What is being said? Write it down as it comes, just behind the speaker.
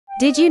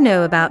Did you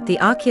know about the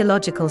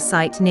archaeological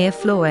site near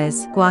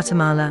Flores,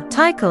 Guatemala?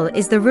 Tikal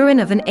is the ruin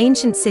of an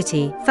ancient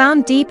city,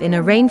 found deep in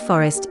a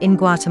rainforest in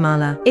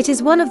Guatemala. It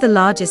is one of the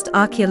largest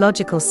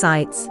archaeological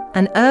sites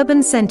and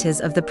urban centers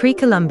of the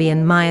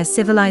pre-Columbian Maya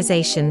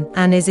civilization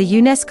and is a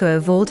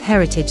UNESCO World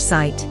Heritage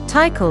Site.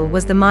 Tikal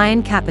was the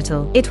Mayan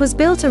capital. It was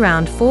built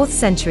around 4th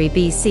century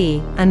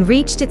BC and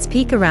reached its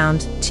peak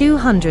around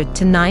 200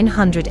 to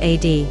 900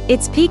 AD.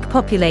 Its peak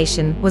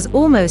population was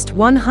almost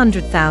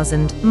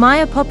 100,000.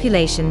 Maya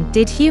population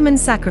did human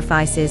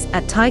sacrifices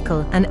at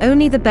Tikal, and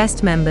only the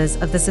best members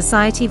of the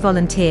society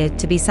volunteered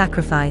to be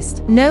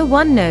sacrificed. No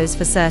one knows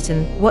for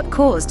certain what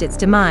caused its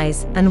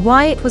demise and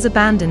why it was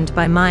abandoned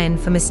by Mayan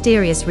for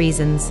mysterious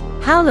reasons.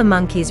 Howler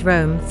monkeys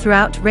roam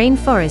throughout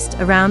rainforest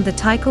around the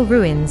Tikal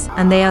ruins,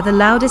 and they are the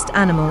loudest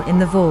animal in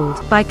the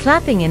world. By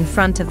clapping in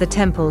front of the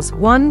temples,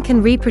 one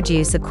can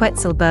reproduce a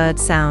Quetzal bird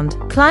sound.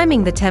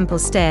 Climbing the temple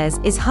stairs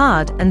is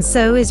hard, and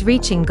so is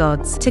reaching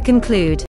gods. To conclude,